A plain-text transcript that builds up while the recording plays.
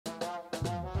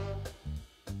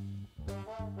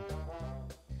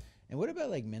what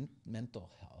about like mental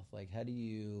health? Like, how do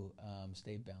you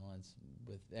stay balanced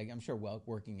with? Like, I'm sure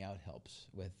working out helps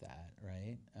with that,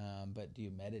 right? But do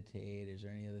you meditate? Is there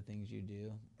any other things you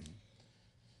do?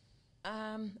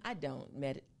 I don't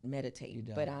meditate, You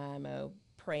don't. but I'm a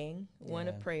praying one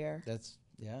of prayer. That's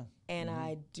And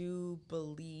I do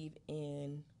believe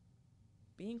in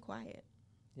being quiet.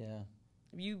 Yeah.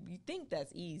 You think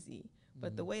that's easy,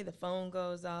 but the way the phone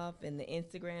goes off and the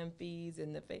Instagram feeds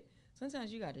and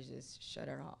sometimes you got to just shut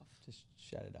it off. Just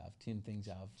shut it off. Tune things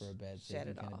out for a bit so you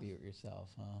can kind of be with yourself,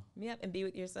 huh? Yep, and be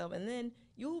with yourself. And then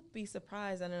you'll be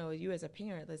surprised, I don't know, you as a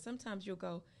parent, that sometimes you'll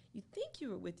go, you think you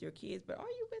were with your kids, but are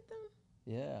you with them?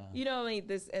 Yeah. You know, I mean,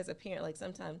 this as a parent, like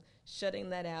sometimes shutting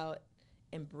that out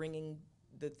and bringing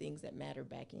the things that matter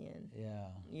back in. Yeah.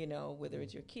 You know, whether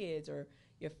it's your kids or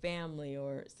your family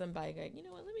or somebody like, you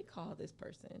know what, let me call this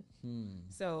person.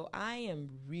 So I am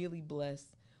really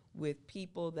blessed with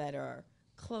people that are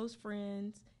close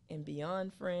friends and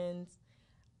beyond friends,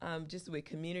 just with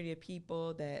community of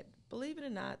people that, believe it or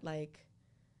not, like,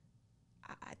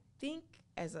 I think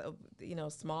as a,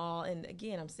 small, and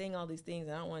again, I'm saying all these things,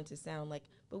 and I don't want it to sound like,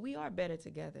 but we are better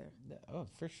together. Oh,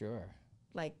 for sure.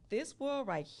 Like this world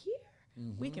right here,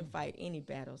 we can fight any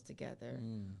battles together.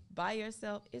 By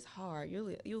yourself, it's hard.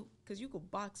 Because you could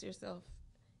box yourself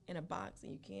in a box,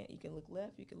 and you can't. You can look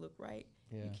left, you can look right.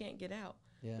 Yeah. You can't get out.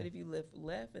 Yeah. But if you look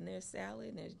left, and there's Sally,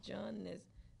 and there's John, and there's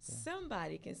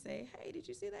somebody can say, "Hey, did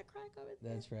you see that crack over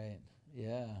there?" That's right.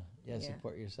 Yeah.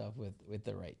 Support yourself with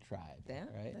the right tribe,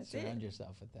 right? That's Surround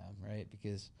yourself with them, right?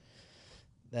 Because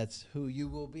that's who you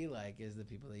will be like, is the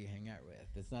people that you hang out with.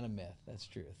 It's not a myth. That's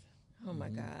truth. Oh my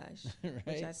gosh! Right?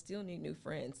 Which I still need new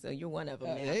friends, so you're one of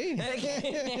them now.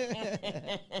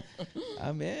 Hey.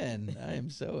 I'm in. I am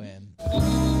so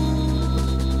in.